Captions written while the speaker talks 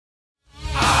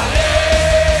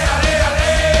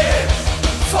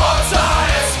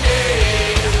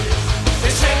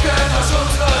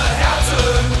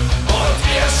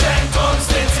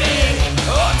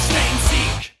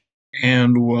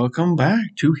welcome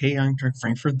back to Hey Eintracht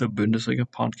Frankfurt, the Bundesliga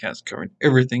podcast covering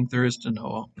everything there is to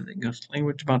know in the English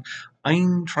language about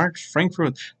Eintracht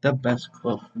Frankfurt, the best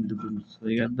club in the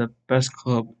Bundesliga, the best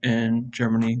club in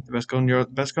Germany, the best club in Europe,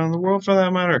 the best club in the world for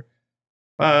that matter.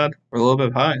 But we're a little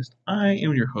bit biased. I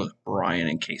am your host, Brian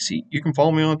and Casey. You can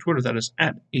follow me on Twitter, that is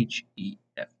at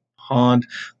HEFPod.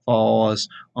 Follow us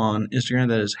on Instagram,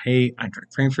 that is Hey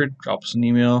Eintracht Frankfurt. Drop us an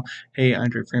email, Hey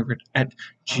Eintracht Frankfurt at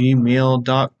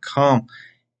gmail.com.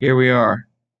 Here we are.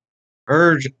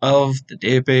 Verge of the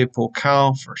DFB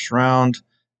Pokal first round.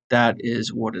 That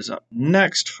is what is up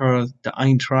next for the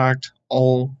Eintracht.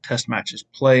 All test matches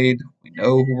played. We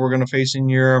know who we're going to face in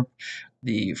Europe.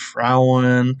 The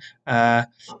Frauen has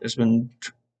been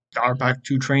got back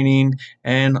to training,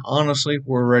 and honestly,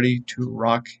 we're ready to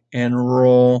rock and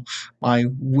roll. My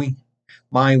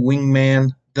wingman,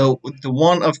 the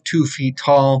one of 2 feet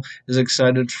tall, is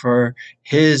excited for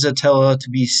his Attila to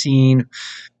be seen,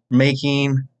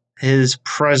 making his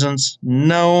presence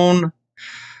known.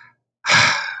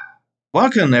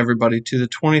 Welcome, everybody, to the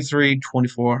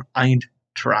 23-24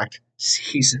 Eintracht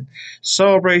season.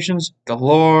 Celebrations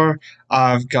galore.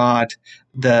 I've got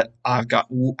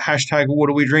hashtag what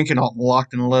are we drinking all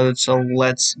locked and loaded, so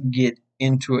let's get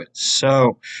into it.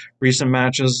 So, recent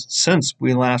matches since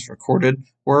we last recorded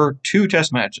were 2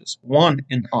 test matches. One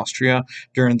in Austria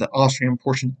during the Austrian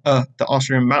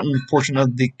mountain portion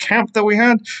of the camp that we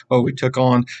had. We took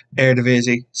on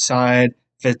Eredivisie side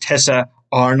Vitesse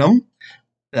Arnhem.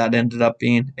 That ended up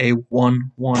being a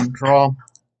 1-1 draw.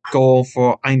 Goal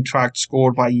for Eintracht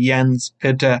scored by Jens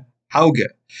Peter Hauge.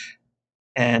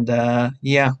 And, kind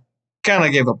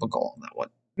of gave up a goal on that one.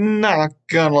 Not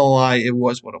gonna lie, it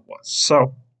was what it was.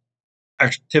 So,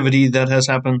 activity that has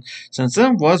happened since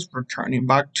then was returning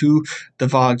back to the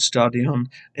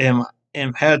Waldstadion im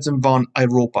Herzen von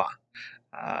Europa,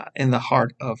 in the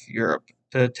heart of Europe,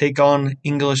 to take on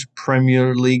English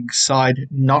Premier League side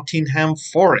Nottingham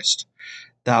Forest.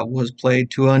 That was played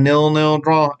to a 0-0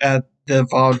 draw at the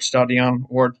Waldstadion,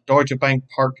 or Deutsche Bank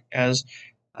Park as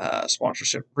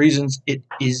sponsorship reasons it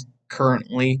is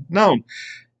currently known.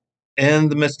 In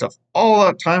the midst of all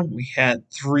that time, we had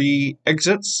 2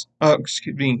 exits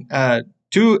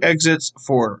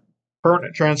for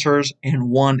permanent transfers and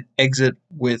 1 exit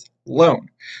with loan.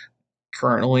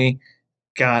 Currently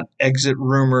got exit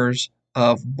rumors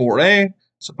of Borré.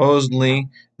 Supposedly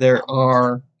there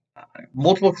are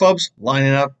multiple clubs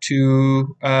lining up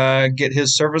to get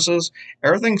his services.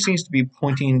 Everything seems to be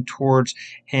pointing towards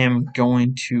him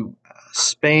going to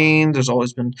Spain. There's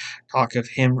always been talk of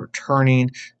him returning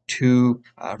to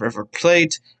River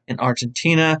Plate in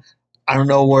Argentina. I don't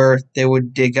know where they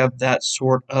would dig up that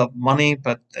sort of money,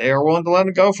 but they are willing to let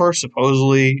it go for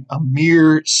supposedly a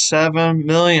mere $7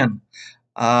 million.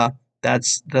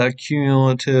 That's the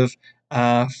cumulative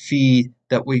fee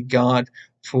that we got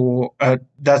for.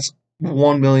 That's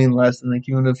 $1 million less than the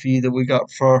cumulative fee that we got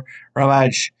for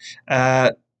Ramaj,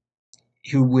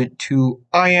 who went to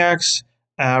Ajax.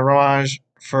 Ramaj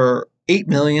for $8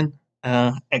 million.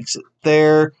 Exit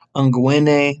there.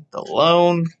 Nguene, the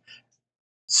loan.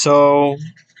 So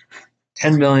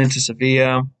 $10 million to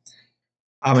Sevilla.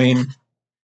 I mean,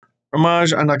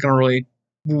 Ramaj, I'm not going to really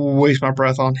waste my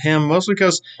breath on him, mostly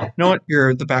because, you know what,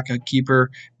 you're the backup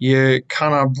keeper. You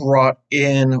kind of brought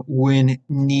in when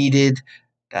needed.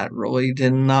 That really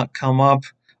did not come up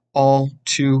all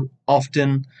too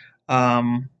often.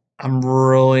 I'm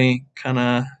really kind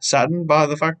of saddened by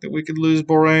the fact that we could lose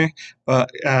Borré, but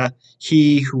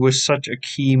he, who was such a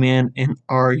key man in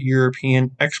our European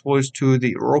exploits to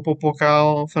the Europa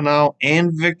Pokal finale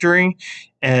and victory,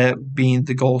 being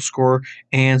the goal scorer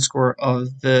and scorer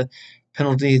of the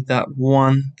penalty that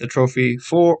won the trophy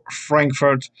for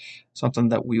Frankfurt, something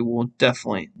that we will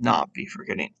definitely not be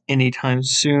forgetting anytime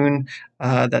soon.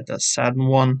 That does sadden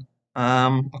one.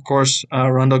 Of course,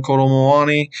 Randal Kolo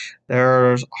Muani,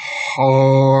 there's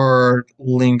hard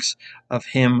links of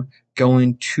him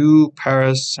going to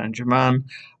Paris Saint-Germain.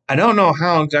 I don't know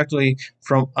how exactly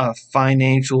from a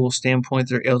financial standpoint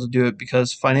they're able to do it,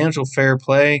 because financial fair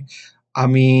play, I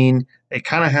mean, they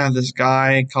kind of have this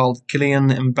guy called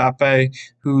Kylian Mbappe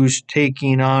who's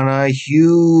taking on a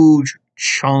huge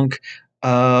chunk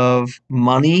of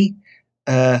money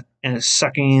and is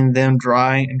sucking them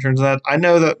dry in terms of that. I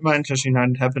know that Manchester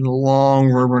United have been long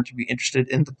rumored to be interested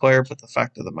in the player, but the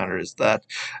fact of the matter is that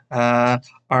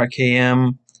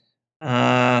RKM,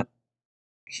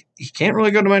 he can't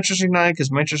really go to Manchester United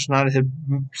because Manchester United had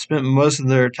spent most of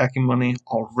their attacking money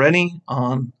already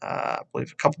on, I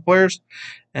believe, a couple players,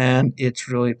 and it's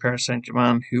really Paris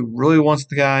Saint-Germain who really wants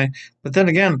the guy. But then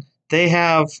again, they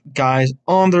have guys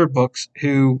on their books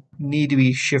who need to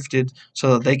be shifted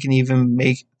so that they can even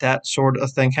make that sort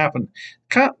of thing happen.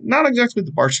 Not exactly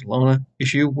the Barcelona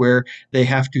issue where they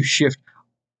have to shift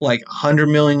like 100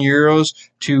 million euros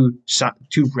to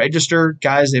register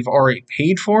guys they've already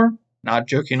paid for. Not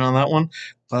joking on that one,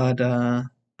 but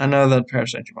I know that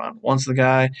Paris Saint-Germain wants the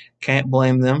guy. Can't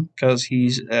blame them because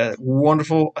he's a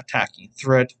wonderful attacking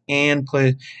threat and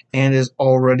is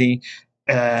already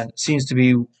seems to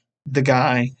be the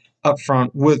guy up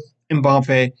front with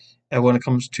Mbappe when it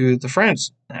comes to the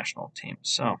France national team.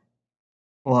 So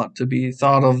a lot to be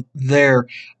thought of there.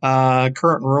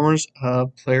 Current rumors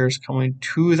of players coming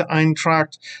to the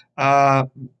Eintracht. I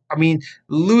mean,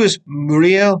 Luis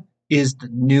Muriel is the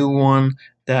new one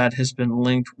that has been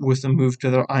linked with the move to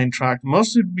the Eintracht,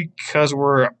 mostly because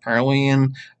we're apparently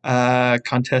in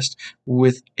contest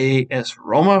with AS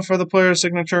Roma for the player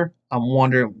signature. I'm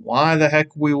wondering why the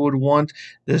heck we would want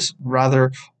this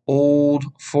rather old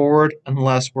forward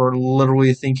unless we're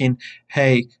literally thinking,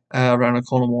 hey, Ronald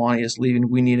Colomwani is leaving.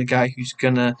 We need a guy who's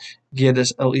going to get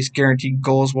us at least guaranteed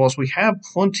goals. Whilst we have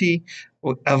plenty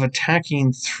of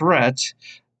attacking threat,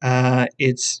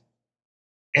 it's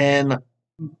and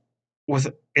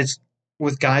it's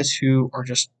with guys who are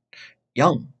just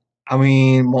young. I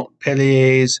mean,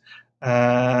 Montpellier's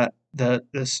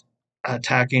this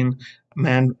attacking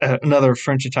man, another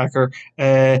French attacker,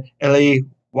 Elie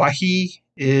Wahi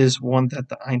is one that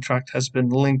the Eintracht has been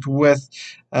linked with,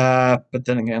 but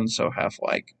then again, so have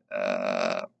like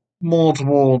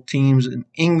multiple teams in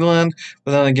England.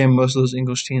 But then again, most of those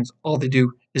English teams, all they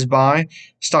do is buy,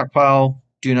 stockpile,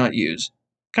 do not use.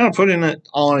 Kind of putting it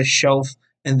on a shelf,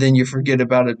 and then you forget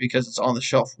about it because it's on the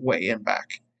shelf way in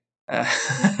back. Uh,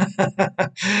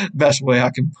 best way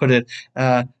I can put it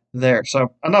there.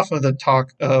 So enough of the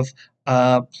talk of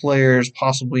players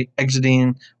possibly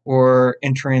exiting or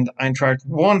entering the Eintracht.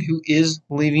 One who is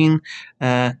leaving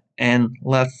and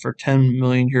left for 10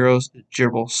 million euros,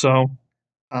 Dribble. So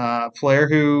player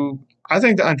who I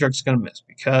think the Eintracht's going to miss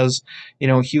because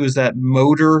he was that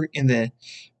motor in the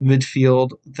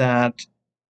midfield that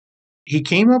he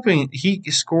came up and he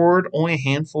scored only a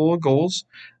handful of goals,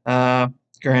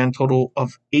 grand total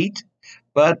of 8,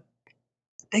 but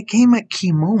they came at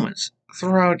key moments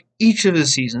throughout each of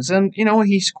his seasons. And,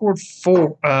 he scored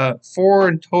four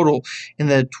in total in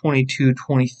the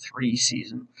 22-23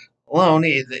 season alone.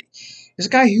 He's a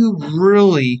guy who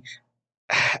really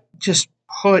just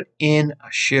put in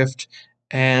a shift.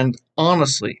 And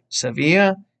honestly,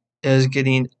 Sevilla is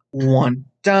getting one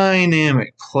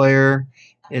dynamic player.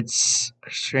 It's a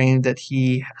shame that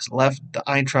he has left the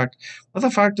Eintracht. But the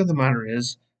fact of the matter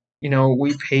is,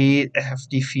 we paid a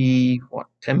hefty fee,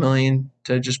 10 million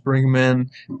to just bring him in.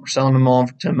 We're selling him on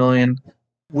for 10 million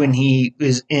when he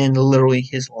is in literally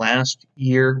his last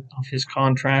year of his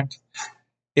contract.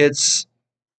 It's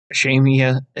a shame he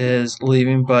is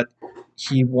leaving, but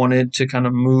he wanted to kind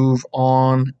of move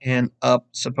on and up,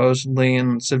 supposedly,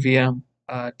 in Sevilla,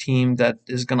 a team that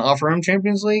is going to offer him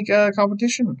Champions League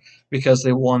competition because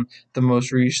they won the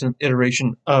most recent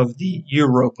iteration of the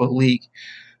Europa League.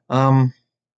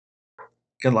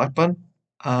 Good luck, bud.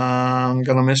 I'm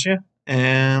going to miss you.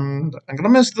 And I'm going to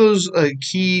miss those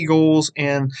key goals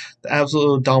and the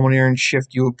absolute domineering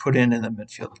shift you would put in the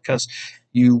midfield because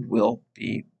you will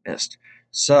be missed.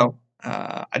 So,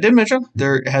 I did mention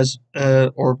there has,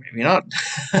 or maybe not,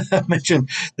 mention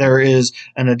there is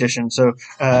an addition. So,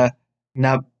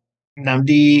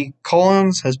 Namdi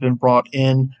Collins has been brought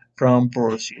in from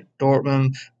Borussia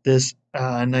Dortmund. This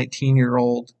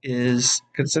 19-year-old is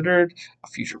considered a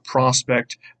future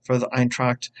prospect for the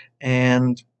Eintracht.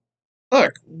 And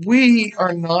look, we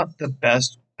are not the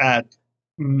best at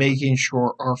making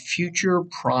sure our future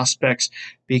prospects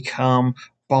become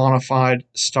bona fide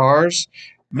stars.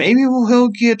 Maybe he'll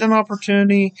get an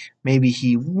opportunity. Maybe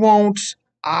he won't.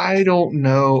 I don't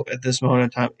know at this moment in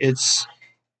time. It's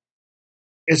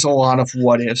a lot of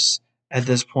what ifs at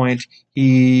this point.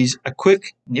 He's a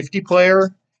quick, nifty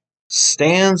player,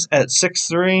 stands at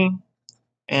 6'3",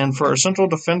 and for a central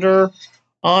defender,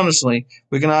 honestly,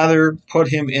 we can either put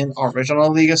him in our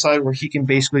Regional Liga side where he can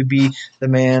basically be the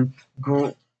man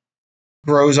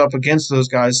grows up against those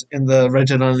guys in the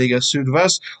Regional Liga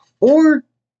Südwest, or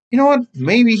you know what,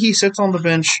 maybe he sits on the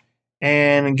bench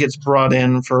and gets brought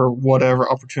in for whatever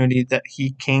opportunity that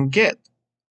he can get.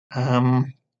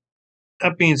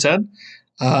 That being said,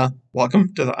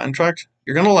 welcome to the Eintracht.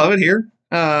 You're going to love it here.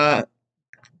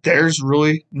 There's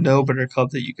really no better club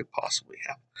that you could possibly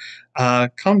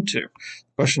have come to.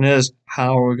 The question is,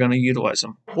 how are we going to utilize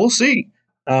them? We'll see.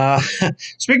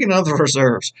 Speaking of the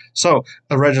reserves, so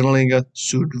the Regionalliga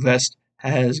Südwest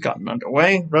has gotten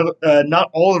underway. Not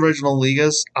all the regional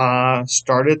ligas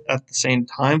started at the same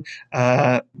time.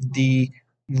 The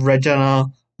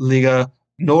Regional Liga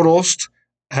Nordost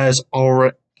has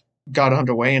already got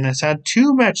underway and has had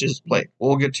 2 matches played.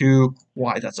 We'll get to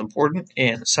why that's important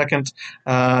in a second.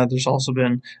 There's also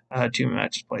been 2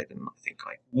 matches played in, I think,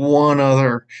 like one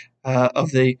other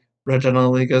of the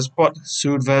Regional Ligas, but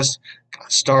Südwest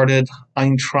got started.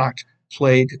 Eintracht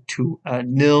played to a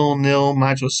 0-0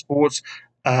 match with Sports.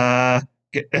 I'm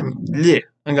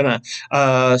gonna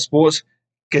Sports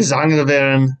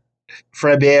Gesangverein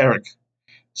Freiberg.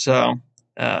 So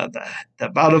the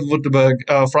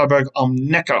Baden-Württemberg Freiburg am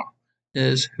Neckar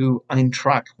is who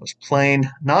Eintracht was playing,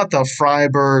 not the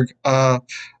Freiburg of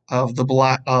the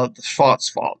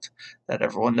Schwarzwald that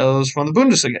everyone knows from the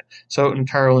Bundesliga. So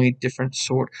entirely different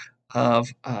sort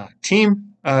of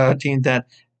team, team that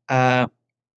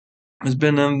has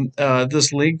been in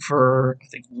this league for I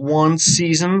think 1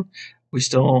 season. We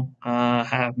still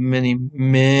have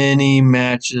many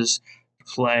matches to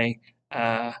play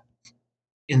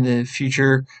in the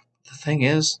future. The thing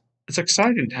is, it's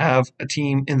exciting to have a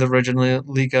team in the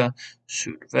Regionalliga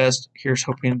Südwest. Here's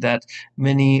hoping that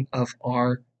many of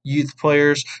our youth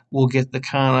players will get the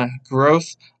kind of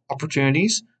growth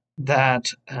opportunities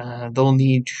that they'll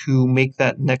need to make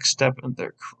that next step in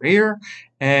their career.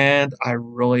 And I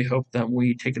really hope that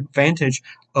we take advantage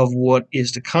of what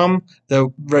is to come. The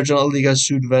Regionalliga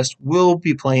Südwest will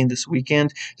be playing this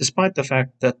weekend, despite the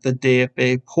fact that the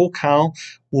DFB Pokal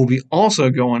will be also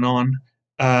going on,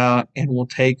 and we'll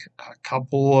take a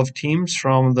couple of teams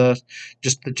from the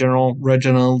general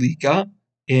Regionalliga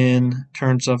in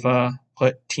terms of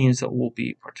teams that will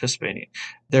be participating.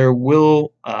 There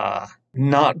will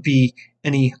not be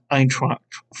any Eintracht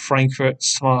Frankfurt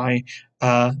SVI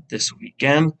this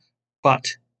weekend, but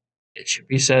it should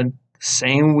be said the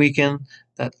same weekend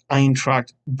that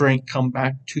Eintracht come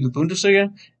back to the Bundesliga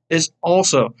is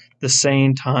also the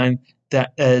same time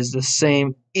that is the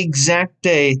same exact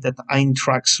day that the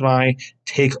Eintracht SVI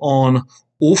take on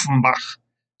Offenbach.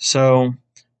 So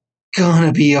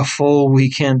gonna be a full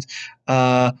weekend.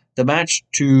 The match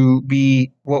to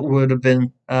be what would have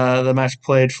been the match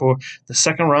played for the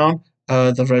second round,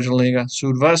 the Regionalliga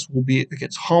Südwest, will be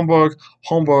against Hamburg.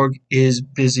 Hamburg is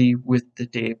busy with the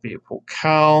DFB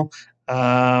Pokal.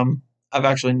 I've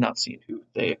actually not seen who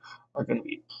they are going to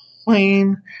be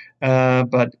playing.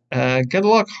 But good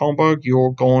luck, Hamburg.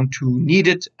 You're going to need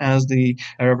it as the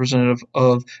representative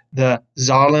of the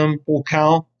Saarland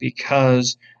Pokal,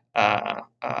 because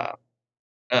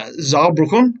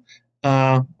Saarbrücken,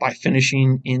 by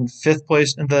finishing in 5th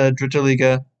place in the Dritte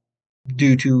Liga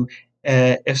due to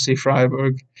FC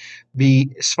Freiburg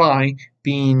SVI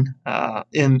being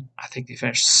in, I think they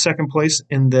finished 2nd place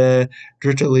in the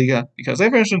Dritte Liga. Because they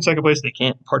finished in 2nd place, they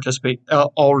can't participate.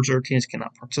 All reserve teams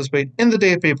cannot participate in the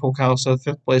DFB Pokal. So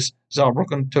 5th place,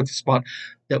 Saarbrücken took the spot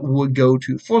that would go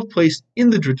to 4th place in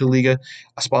the Dritte Liga,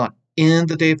 a spot in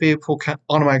the DFB Pokal,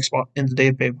 automatic spot in the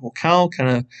DFB Pokal, kind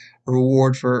of a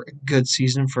reward for a good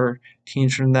season for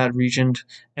teams from that region.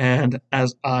 And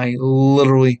as I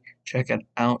literally check it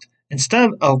out,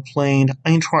 instead of playing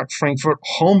Eintracht Frankfurt,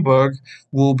 Hamburg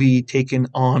will be taking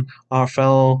on our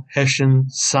fellow Hessian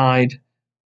side,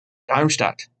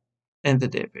 Darmstadt, in the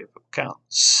DFB Pokal.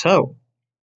 So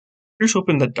here's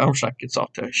hoping that Darmstadt gets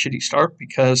off to a shitty start,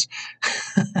 because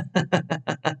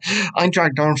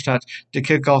Eintracht Darmstadt to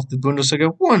kick off the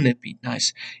Bundesliga. Wouldn't it be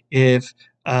nice if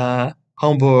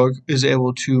Hamburg is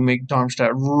able to make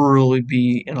Darmstadt really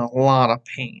be in a lot of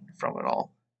pain from it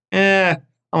all?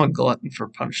 I'm a glutton for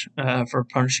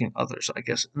punishing others, I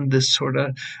guess, in this sort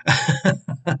of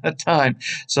time.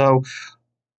 So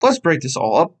let's break this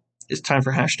all up. It's time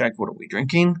for hashtag What Are We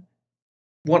Drinking?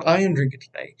 What I am drinking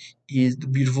today is the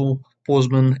beautiful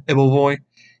Bosman Ebelboy.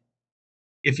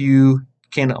 If you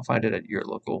cannot find it at your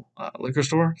local liquor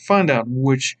store, find out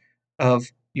which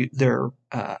of their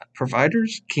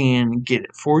providers can get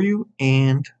it for you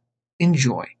and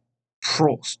enjoy.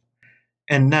 Prost.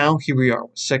 And now here we are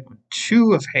with segment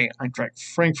 2 of Hey Eintracht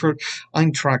Frankfurt.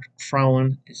 Eintracht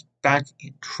Frauen is back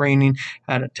in training,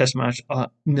 had a test match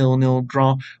 0-0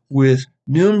 draw with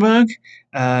Nuremberg,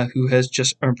 who has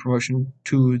just earned promotion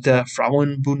to the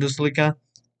Frauen Bundesliga.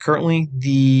 Currently,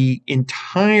 the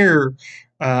entire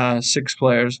 6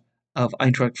 players of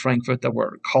Eintracht Frankfurt that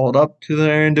were called up to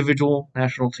their individual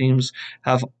national teams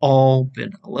have all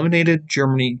been eliminated.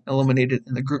 Germany eliminated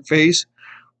in the group phase.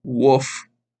 Woof.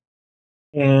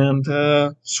 And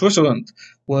Switzerland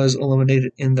was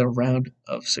eliminated in the round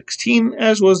of 16,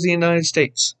 as was the United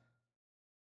States.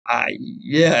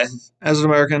 Yeah, as an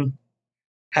American,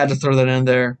 had to throw that in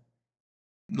there.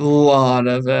 A lot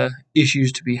of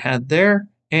issues to be had there.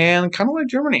 And kind of like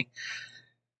Germany,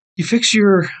 you fix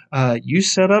your youth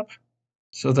setup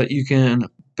so that you can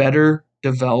better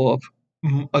develop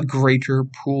a greater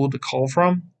pool to call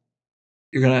from.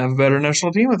 You're going to have a better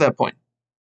national team at that point.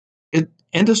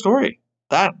 End of story.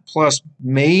 That plus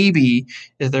maybe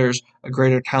if there's a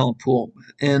greater talent pool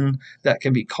within that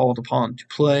can be called upon to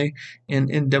play in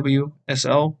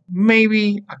NWSL,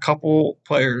 maybe a couple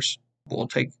players will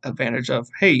take advantage of.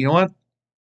 Hey, you know what?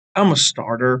 I'm a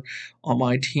starter on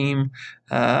my team,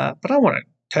 but I want to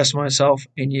test myself,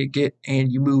 and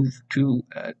you move to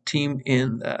a team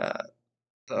in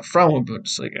the Frauen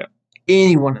Bundesliga.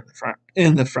 Anyone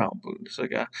in the Frauen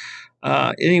Bundesliga,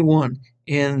 anyone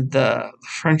in the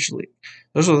French league.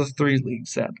 Those are the three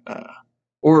leagues that,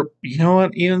 or you know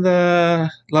what, even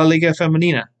the La Liga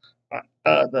Femenina,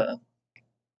 the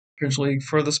French league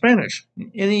for the Spanish.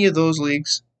 Any of those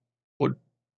leagues would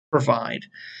provide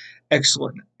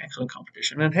excellent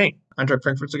competition. And hey, Eintracht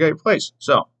Frankfurt's a great place,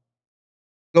 so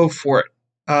go for it.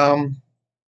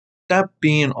 That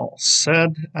being all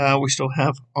said, we still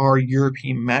have our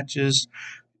European matches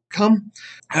come.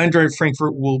 Eintracht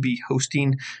Frankfurt will be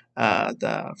hosting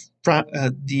the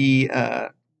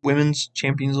Women's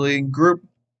Champions League group.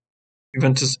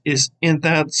 Juventus is in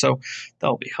that, so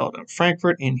that'll be held in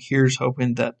Frankfurt. And here's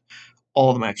hoping that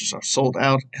all the matches are sold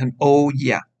out. And oh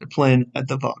yeah, they're playing at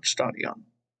the Waldstadion.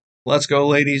 Let's go,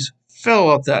 ladies. Fill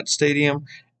up that stadium.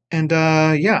 And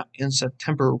yeah, in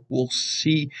September, we'll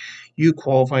see you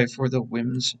qualify for the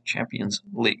Women's Champions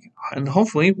League. And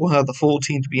hopefully, we'll have the full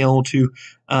team to be able to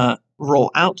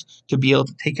roll out to be able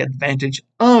to take advantage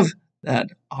of that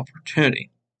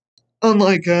opportunity.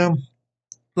 Unlike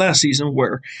last season,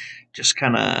 where just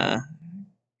kind of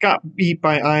got beat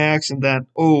by Ajax and that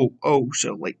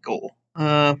so late goal. You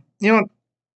know what?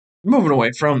 Moving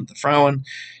away from the Frauen,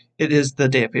 it is the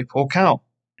DFB Pokal,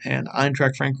 and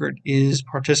Eintracht Frankfurt is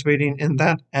participating in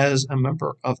that as a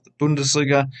member of the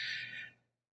Bundesliga.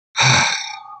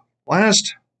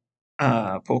 Last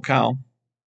Pokal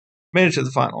made it to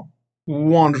the final.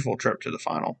 Wonderful trip to the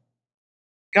final.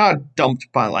 Got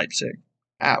dumped by Leipzig.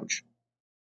 Ouch.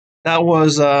 That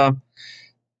was the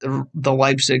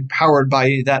Leipzig powered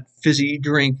by that fizzy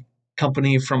drink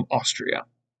company from Austria.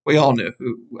 We all know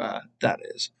who that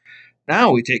is.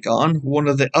 Now we take on one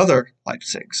of the other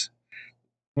Leipizigs.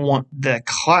 One of the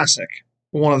classic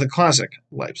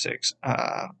Leipizigs.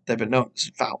 They've been known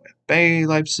as VfB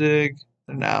Leipzig.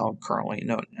 They're now currently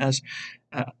known as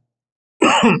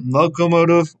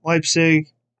Lokomotiv Leipzig.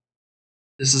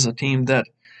 This is a team that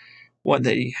when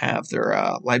they have their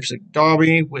Leipzig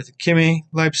derby with Chemie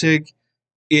Leipzig,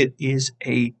 it is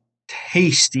a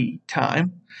tasty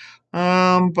time.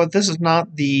 But this is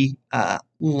not the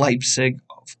Leipzig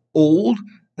of old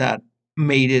that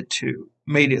made it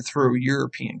through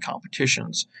European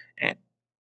competitions and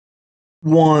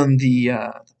won the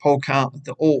Pokal,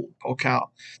 the old Pokal,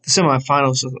 the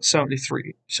semifinals of the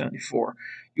 73-74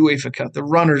 UEFA Cup, the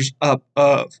runners-up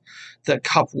of the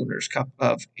Cup Winners' Cup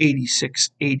of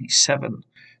 86-87.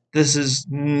 This is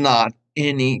not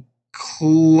any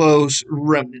close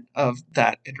remnant of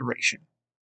that iteration.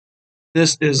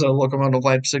 This is a Lokomotiv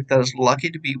Leipzig that is lucky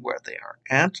to be where they are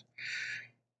at.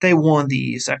 They won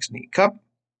the Saxony Cup.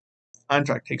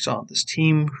 Eintracht takes on this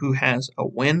team who has a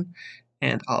win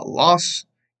and a loss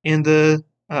in the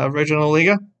Regional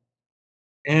Liga.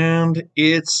 And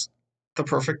it's the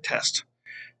perfect test.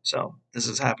 So this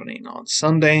is happening on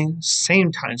Sunday,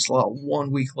 same time slot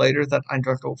 1 week later that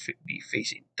Eintracht will be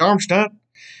facing Darmstadt.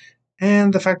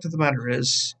 And the fact of the matter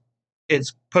is,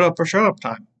 it's put up or shut up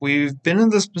time. We've been in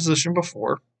this position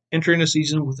before, entering a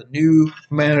season with a new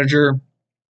manager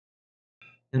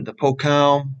in the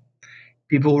Pokal.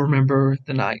 People remember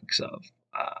the likes of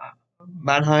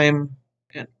Mannheim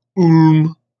and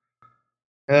Ulm.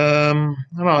 I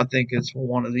don't think it's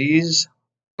one of these,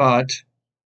 but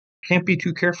can't be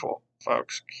too careful,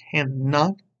 folks.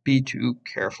 Cannot be too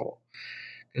careful.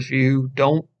 If you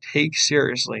don't take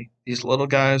seriously these little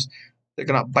guys, they're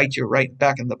going to bite you right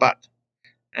back in the butt.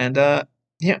 And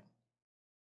yeah,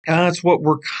 that's what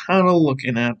we're kind of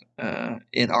looking at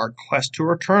in our quest to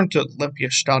return to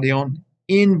Olympiastadion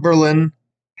in Berlin.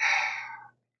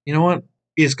 You know what?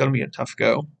 It's going to be a tough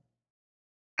go.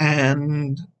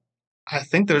 And I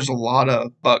think there's a lot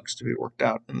of bugs to be worked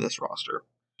out in this roster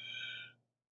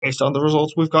based on the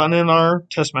results we've gotten in our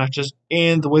test matches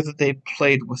and the way that they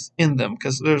played within them,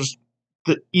 because there's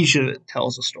each of it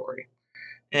tells a story.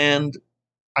 And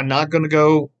I'm not going to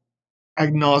go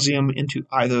ad nauseum into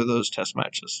either of those test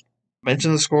matches.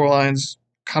 Mention the scorelines,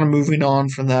 kind of moving on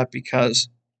from that because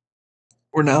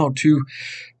we're now to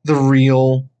the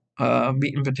real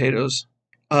meat and potatoes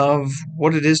of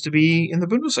what it is to be in the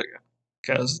Bundesliga,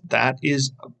 because that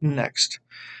is up next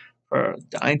for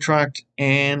the Eintracht.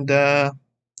 And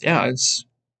it's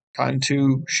time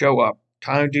to show up,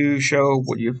 time to show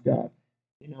what you've got.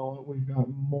 We've got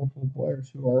multiple players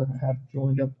who have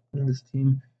joined up in this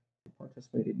team to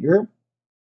participate in Europe.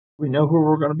 We know who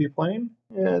we're going to be playing,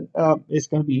 and it's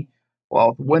going to be,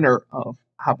 the winner of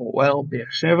Hapoel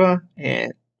Beersheva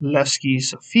and Levski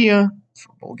Sofia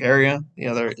from Bulgaria. The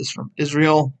other is from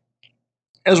Israel.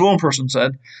 As one person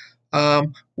said,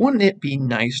 wouldn't it be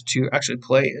nice to actually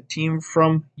play a team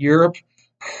from Europe?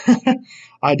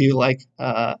 I do like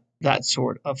that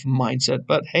sort of mindset,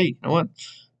 but hey, you know what?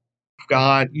 We've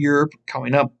got Europe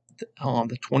coming up on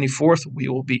the 24th. We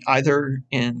will be either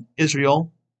in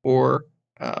Israel or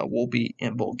we'll be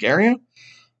in Bulgaria.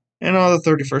 And on the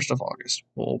 31st of August,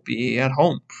 we'll be at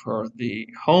home for the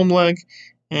home leg.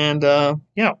 And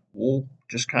we'll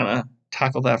just kind of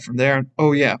tackle that from there.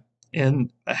 Oh, yeah.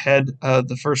 And ahead of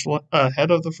the first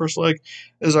leg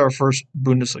is our first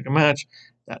Bundesliga match.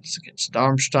 That's against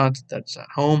Darmstadt. That's at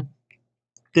home.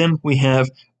 Then we have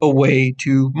away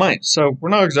to Mainz. So we're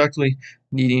not exactly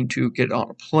needing to get on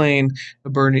a plane,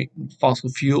 burning fossil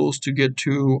fuels to get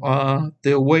to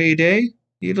the away day,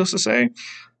 needless to say.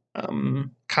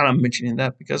 Kind of mentioning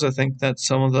that because I think that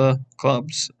some of the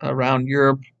clubs around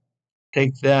Europe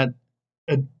take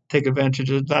advantage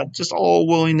of that just all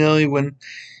willy-nilly when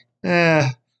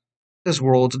this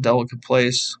world's a delicate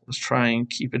place. Let's try and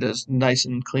keep it as nice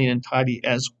and clean and tidy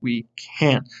as we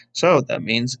can. So that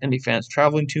means any fans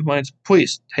traveling to Mainz,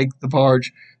 please take the barge.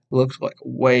 It looks like a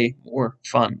way more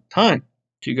fun time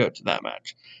to go to that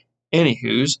match.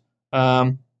 Anywho's,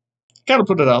 got to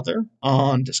put it out there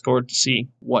on Discord to see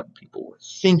what people were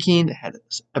thinking ahead of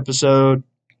this episode.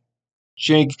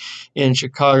 Jake in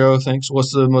Chicago thinks,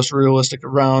 what's the most realistic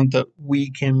round that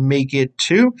we can make it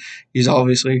to? He's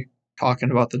obviously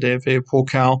talking about the DFB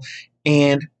Pokal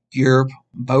and Europe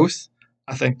both.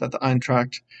 I think that the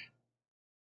Eintracht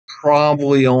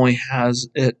probably only has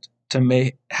it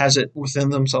within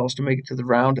themselves to make it to the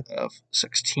round of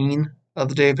 16 of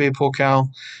the DFB Pokal.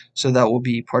 So that will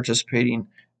be participating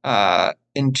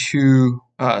in two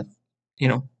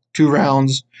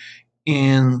rounds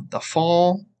in the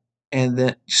fall, and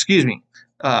then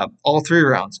all 3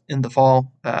 rounds in the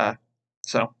fall.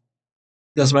 So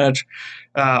this match,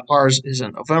 ours is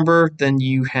in November. Then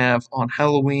you have on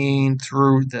Halloween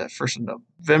through the 1st of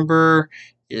November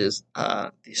is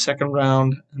the second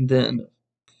round, and then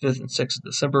 5th and 6th of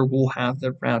December we'll have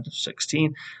the round of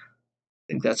 16. I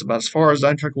think that's about as far as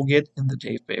Eintracht will get in the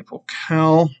DFB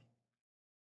Pokal.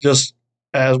 Just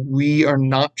as we are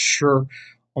not sure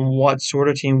on what sort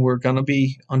of team we're going to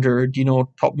be under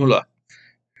Dino Topmüller,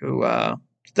 who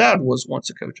dad was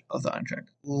once a coach of the Eintracht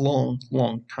long,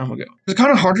 long time ago. It's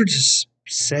kind of harder to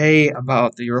say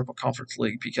about the Europa Conference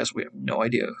League because we have no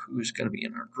idea who's going to be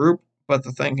in our group. But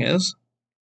the thing is,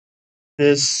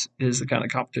 this is the kind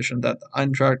of competition that the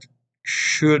Eintracht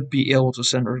should be able to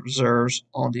send reserves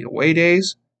on the away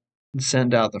days and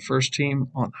send out the first team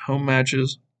on home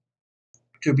matches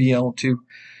to be able to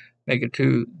make it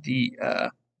to the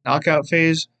knockout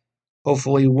phase,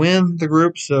 hopefully win the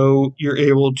group so you're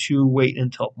able to wait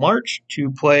until March to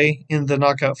play in the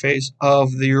knockout phase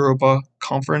of the Europa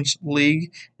Conference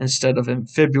League instead of in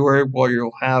February, where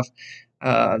you'll have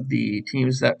the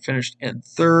teams that finished in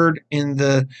third in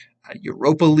the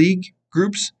Europa League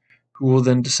groups, who will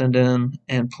then descend in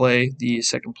and play the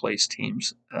second place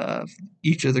teams of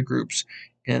each of the groups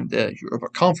in the Europa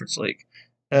Conference League.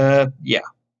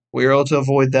 We were able to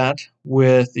avoid that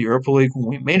with the Europa League when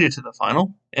we made it to the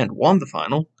final and won the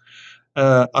final.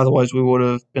 Otherwise, we would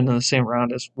have been in the same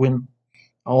round as when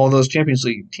all of those Champions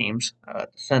League teams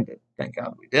descended. Thank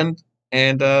God we didn't.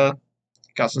 And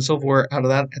got some silverware out of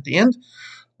that at the end.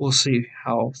 We'll see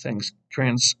how things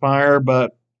transpire,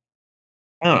 but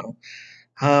I don't know.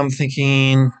 I'm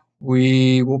thinking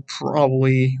we will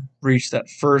probably reach that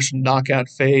first knockout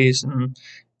phase and,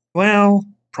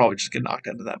 probably just get knocked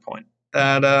out at that point.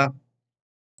 That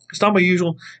it's not my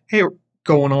usual, hey, we're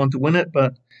going on to win it,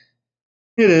 but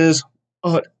it is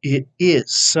what it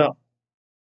is. So,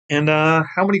 and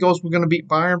how many goals we're going to beat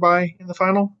Bayern by in the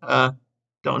final?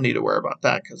 Don't need to worry about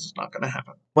that because it's not going to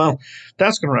happen. Well,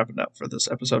 that's going to wrap it up for this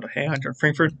episode of Hey Eintracht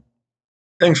Frankfurt.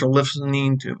 Thanks for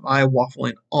listening to my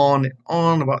waffling on and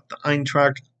on about the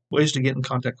Eintracht. Ways to get in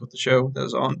contact with the show. That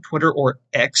is on Twitter or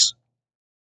X,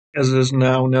 as it is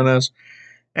now known as,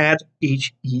 at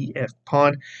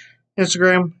HEFPod.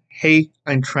 Instagram, Hey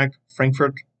Eintracht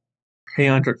Frankfurt. Hey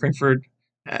Eintracht Frankfurt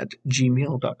at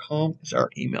gmail.com is our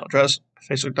email address.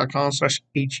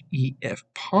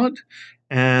 facebook.com/HEFpod.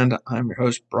 And I'm your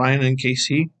host, Brian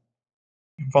NKC.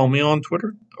 Follow me on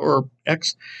Twitter or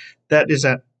X. That is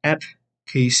at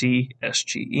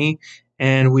KCSGE.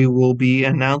 And we will be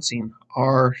announcing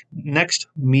our next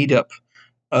meetup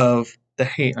of the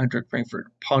Hey, I'm Dirk Frankfurt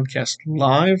podcast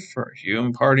live for a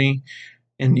viewing party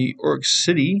in New York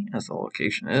City, as the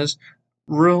location is,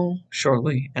 real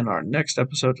shortly. And our next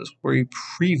episode is where we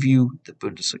preview the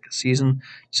Bundesliga season.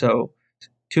 So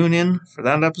tune in for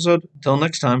that episode. Until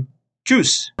next time,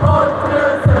 tschüss.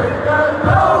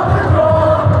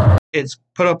 It's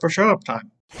put up or shut up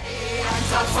time. Hey,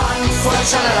 Eintracht Frankfurt,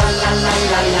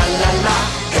 schalalalalalala.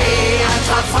 Hey,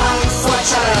 Eintracht Frankfurt,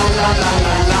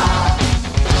 schalalalalalala.